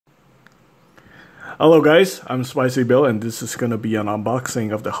Hello guys, I'm Spicy Bill and this is going to be an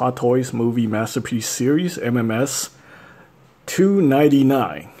unboxing of the Hot Toys Movie Masterpiece Series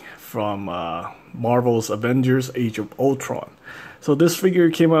MMS299 from Marvel's Avengers Age of Ultron. So this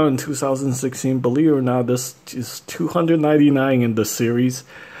figure came out in 2016. Believe it or not, this is 299 in the series.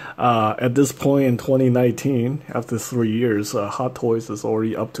 At this point in 2019, after 3 years, Hot Toys is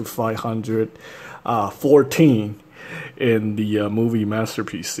already up to 514 in the movie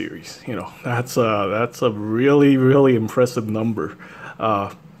Masterpiece series. You know, that's a really impressive number.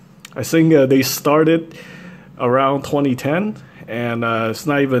 I think they started around 2010, and it's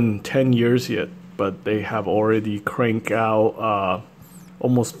not even 10 years yet, but they have already cranked out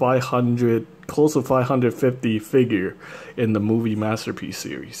almost 500, close to 550 figure in the movie Masterpiece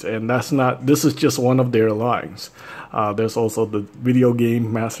series. And this is just one of their lines. There's also the video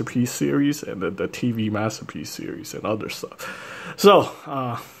game Masterpiece series and the TV Masterpiece series and other stuff. So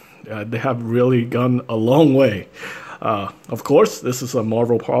they have really gone a long way. Of course, this is a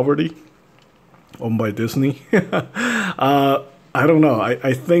Marvel property owned by Disney. I don't know.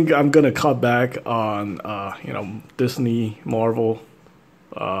 I think I'm gonna cut back on Disney, Marvel,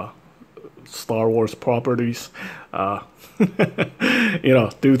 Star Wars properties,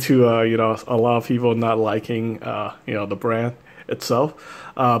 due to a lot of people not liking the brand itself.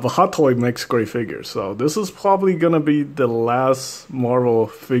 But Hot Toy makes great figures, so this is probably gonna be the last Marvel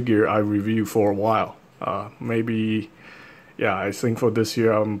figure I review for a while. Maybe, yeah, I think for this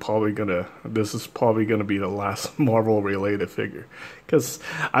year this is probably gonna be the last Marvel related figure, because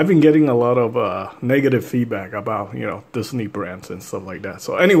I've been getting a lot of negative feedback about Disney brands and stuff like that.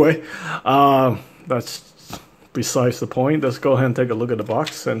 So anyway, that's besides the point. Let's go ahead and take a look at the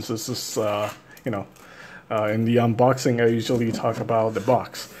box, since this is in the unboxing I usually talk about the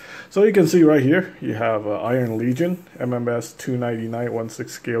box. So you can see right here, you have Iron Legion, MMS299 1/6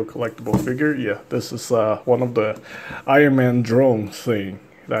 scale collectible figure. Yeah, this is one of the Iron Man drone thing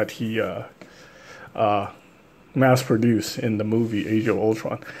that he mass-produced in the movie Age of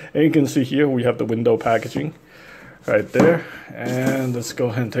Ultron. And you can see here we have the window packaging right there. And let's go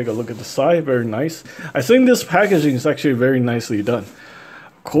ahead and take a look at the side. Very nice. I think this packaging is actually very nicely done.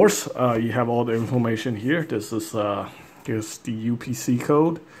 Of course, you have all the information here. This is here's the UPC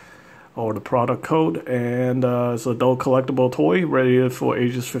code, or the product code, and it's an adult collectible toy rated for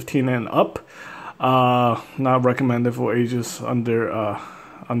ages 15 and up. Not recommended for ages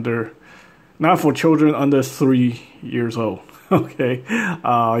not for children under 3 years old. Okay,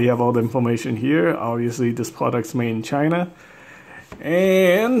 you have all the information here. Obviously, this product's made in China,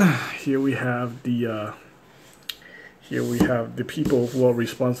 and here we have the people who are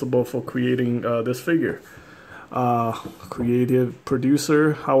responsible for creating this figure. Creative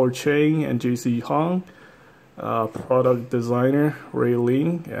producer Howard Chang and JC Hong, product designer Ray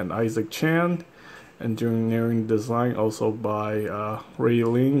Ling and Isaac Chan, engineering design also by Ray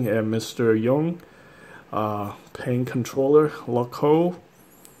Ling and Mr. Young, paint controller Luck Ho,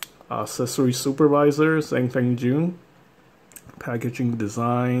 accessory supervisor Zhang Feng Jun, packaging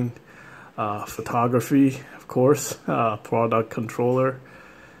design, photography, of course, product controller.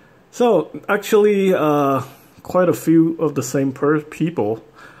 So actually quite a few of the same people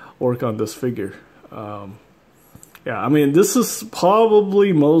work on this figure. Yeah, I mean, this is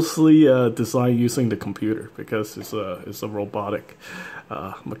probably mostly designed using the computer, because it's a robotic,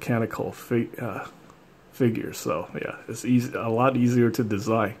 mechanical figure. So yeah, it's a lot easier to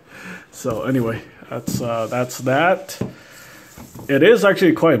design. So anyway, that's that. It is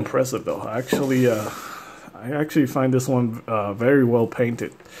actually quite impressive, though. I actually find this one very well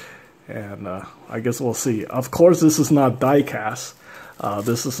painted. And I guess we'll see. Of course, this is not die cast.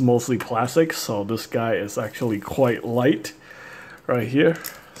 This is mostly plastic, so this guy is actually quite light right here.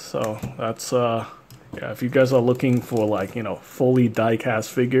 So that's yeah, if you guys are looking for fully die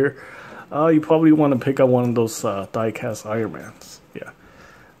cast figure, you probably want to pick up one of those die cast Iron Mans. Yeah,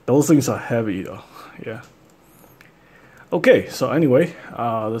 those things are heavy though. Yeah. Okay, so anyway,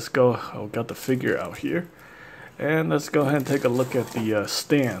 let's go. I've got the figure out here. And let's go ahead and take a look at the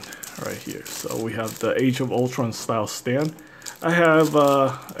stand right here. So we have the Age of Ultron style stand. I have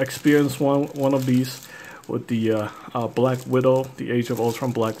experienced one of these with the Black Widow, the Age of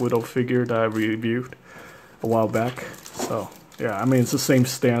Ultron Black Widow figure that I reviewed a while back. So yeah, I mean, it's the same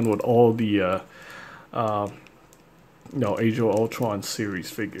stand with all the Age of Ultron series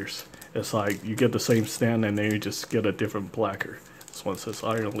figures. It's like you get the same stand and then you just get a different placard. This one says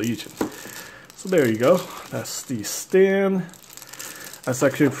Iron Legion. So there you go. That's the stand. Let's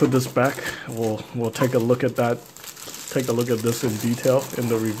actually put this back. We'll take a look at that. Take a look at this in detail in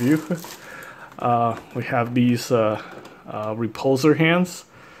the review. We have these repulsor hands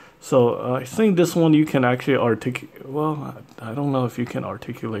So I think this one you can actually articulate. Well, I don't know if you can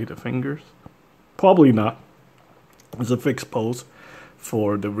articulate the fingers. Probably not. It's a fixed pose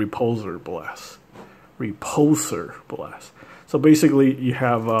for the repulsor blast. Repulsor blast. So basically, you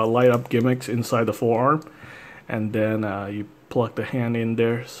have light up gimmicks inside the forearm, and then you plug the hand in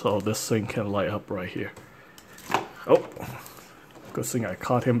there, so this thing can light up right here. Oh, good thing I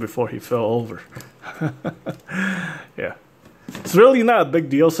caught him before he fell over. Yeah. It's really not a big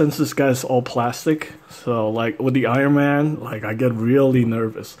deal since this guy's all plastic. So like with the Iron Man, like I get really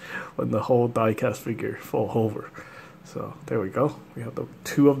nervous when the whole diecast figure falls over. So there we go. We have the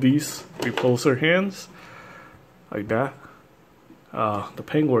two of these repulsor hands like that. The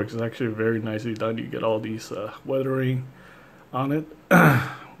paintwork is actually very nicely done. You get all these weathering on it,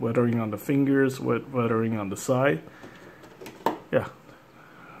 weathering on the fingers, weathering on the side. Yeah,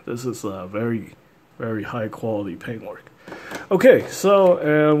 this is very, very high quality paintwork. Okay,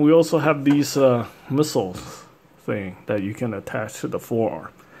 so we also have these missiles thing that you can attach to the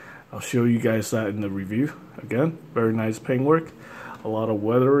forearm. I'll show you guys that in the review. Again, very nice paintwork. A lot of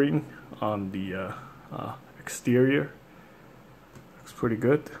weathering on the exterior. Looks pretty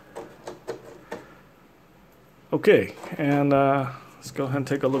good. Okay, and let's go ahead and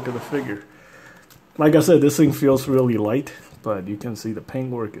take a look at the figure. Like I said, this thing feels really light, but you can see the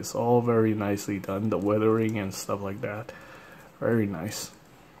paintwork is all very nicely done. The weathering and stuff like that. Very nice.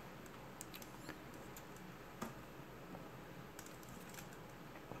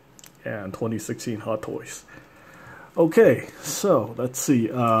 And 2016 Hot Toys. Okay, so let's see.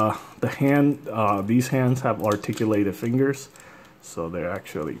 These hands have articulated fingers, so they're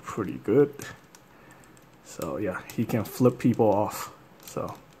actually pretty good. So yeah, he can flip people off.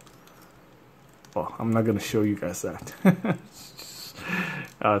 So, well, I'm not gonna show you guys that.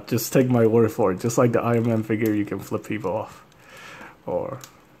 Just take my word for it. Just like the Iron Man figure, you can flip people off, or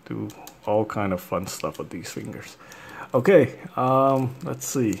do all kind of fun stuff with these fingers. Okay, let's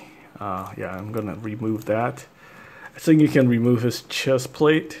see. Yeah, I'm gonna remove that. I think you can remove his chest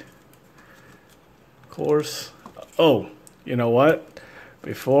plate, of course. Oh, you know what?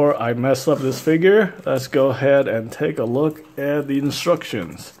 Before I mess up this figure, let's go ahead and take a look at the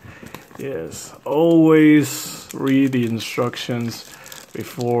instructions. Yes, always read the instructions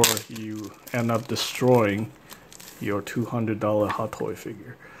before you end up destroying your $200 Hot Toy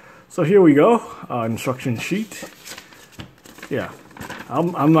figure. So here we go, instruction sheet. Yeah,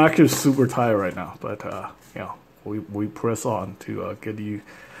 I'm actually super tired right now, but you know, we press on to get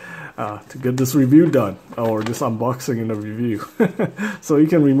this review done, or this unboxing and a review. So you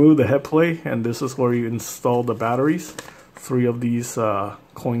can remove the head plate, and this is where you install the batteries. 3 of these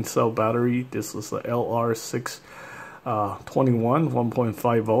coin cell battery. This is the LR621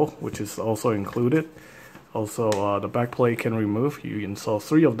 1.5 volt, which is also included. Also, the back plate can remove. You install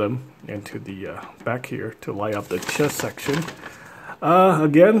 3 of them into the back here to light up the chest section.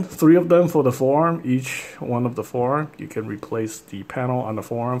 Again, 3 of them for the forearm, each one of the forearm. You can replace the panel on the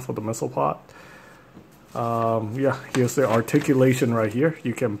forearm for the missile pod. Yeah, here's the articulation right here.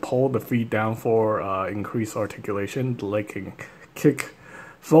 You can pull the feet down for increased articulation. The leg can kick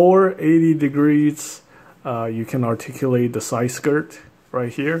forward 80 degrees. You can articulate the side skirt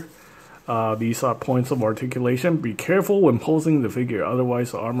right here. These are points of articulation. Be careful when posing the figure,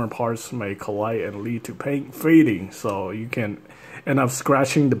 otherwise the armor parts may collide and lead to paint fading. So you can end up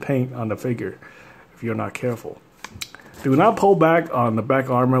scratching the paint on the figure if you're not careful. Do not pull back on the back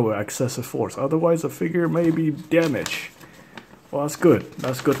armor with excessive force, otherwise the figure may be damaged. Well, that's good.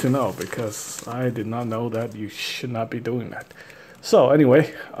 That's good to know, because I did not know that you should not be doing that. So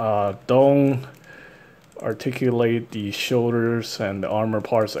anyway, don't articulate the shoulders and the armor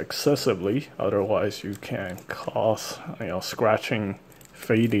parts excessively, otherwise you can cause, you know, scratching,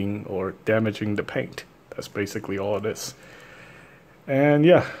 fading, or damaging the paint. That's basically all it is. And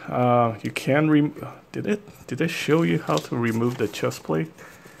yeah, you can did it show you how to remove the chest plate?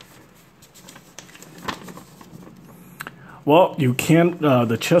 Well, you can.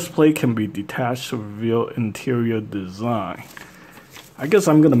 The chest plate can be detached to reveal interior design. I guess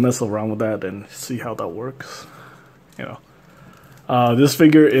I'm gonna mess around with that and see how that works. You know, this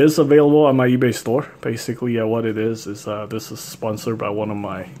figure is available on my eBay store. Basically, what it is this is sponsored by one of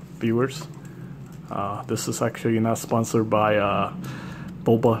my viewers. This is actually not sponsored by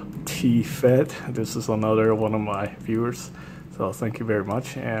Boba T Fed. This is another one of my viewers. So thank you very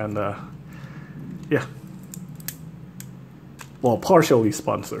much. And yeah, well, partially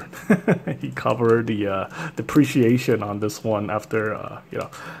sponsored. He covered the depreciation on this one after you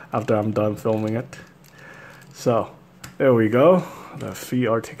know, after I'm done filming it. So there we go. The feet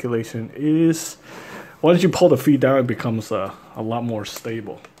articulation is once you pull the feet down, it becomes a lot more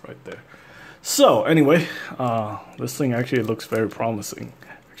stable right there. So anyway, this thing actually looks very promising,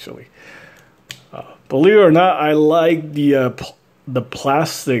 actually. Believe it or not, I like the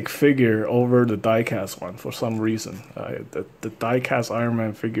plastic figure over the die-cast one for some reason. The die-cast Iron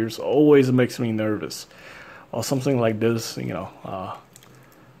Man figures always makes me nervous. Or something like this, you know,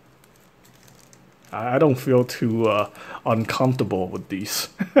 I don't feel too uncomfortable with these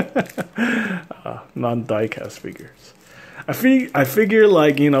non-die-cast figures. I figure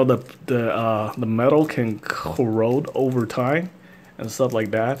like, you know, the metal can corrode over time and stuff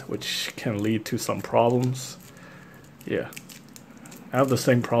like that, which can lead to some problems. Yeah, I have the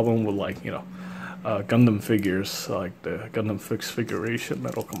same problem with, like, you know, Gundam figures, like the Gundam fixed figuration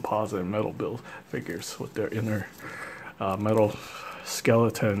metal composite and metal build figures with their inner metal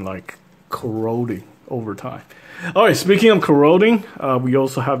skeleton like corroding over time. Alright, speaking of corroding, we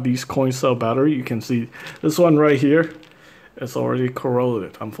also have these coin cell battery. You can see this one right here. It's already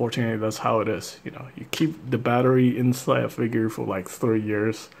corroded. Unfortunately, that's how it is. You know, you keep the battery inside a figure for like 3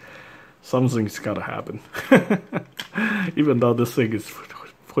 years, something's gotta happen. Even though this thing is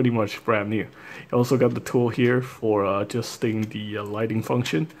pretty much brand new. You also got the tool here for adjusting the lighting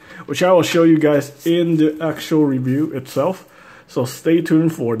function, which I will show you guys in the actual review itself. So stay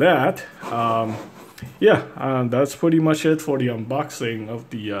tuned for that. Yeah, that's pretty much it for the unboxing of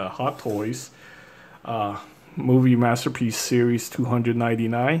the Hot Toys Movie Masterpiece Series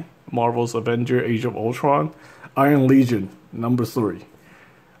 299, Marvel's Avengers Age of Ultron, Iron Legion #3.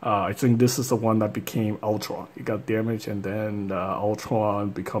 I think this is the one that became Ultron. It got damaged, and then Ultron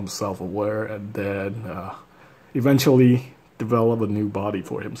becomes self-aware, and then eventually develop a new body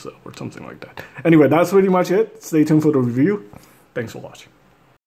for himself or something like that. Anyway, that's pretty much it. Stay tuned for the review. Thanks for watching.